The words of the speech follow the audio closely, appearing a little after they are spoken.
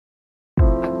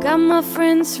Got my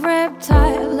friends wrapped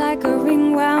tight like a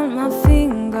ring round my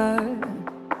finger.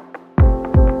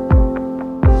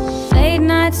 Late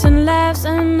nights and laughs,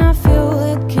 and I feel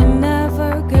it can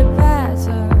never get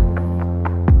better.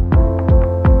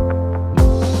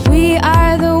 We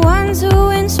are the ones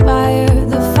who inspire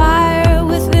the fire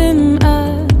within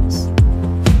us.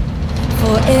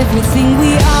 For everything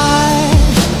we are,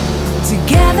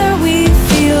 together we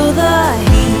feel the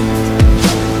heat.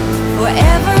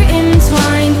 Forever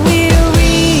entwined, we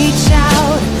reach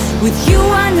out. With you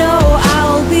I know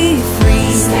I'll be free.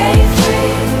 Stay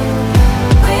free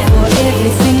for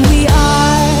everything we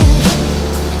are.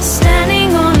 Standing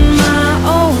on my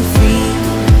own feet,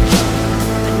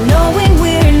 but knowing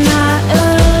we're not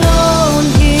alone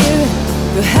here.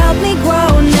 You help me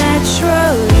grow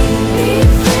naturally. Be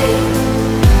free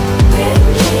with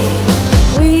me.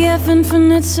 We have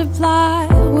infinite supply.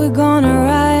 We're gonna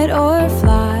ride or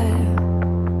fly.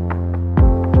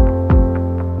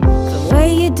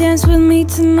 You dance with me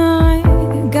tonight,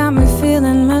 got me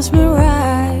feeling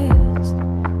mesmerized.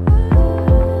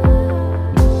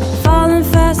 Falling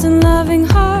fast and loving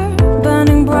hard,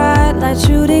 burning bright like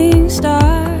shooting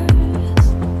stars.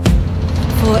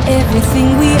 For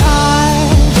everything we are,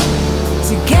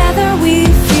 together we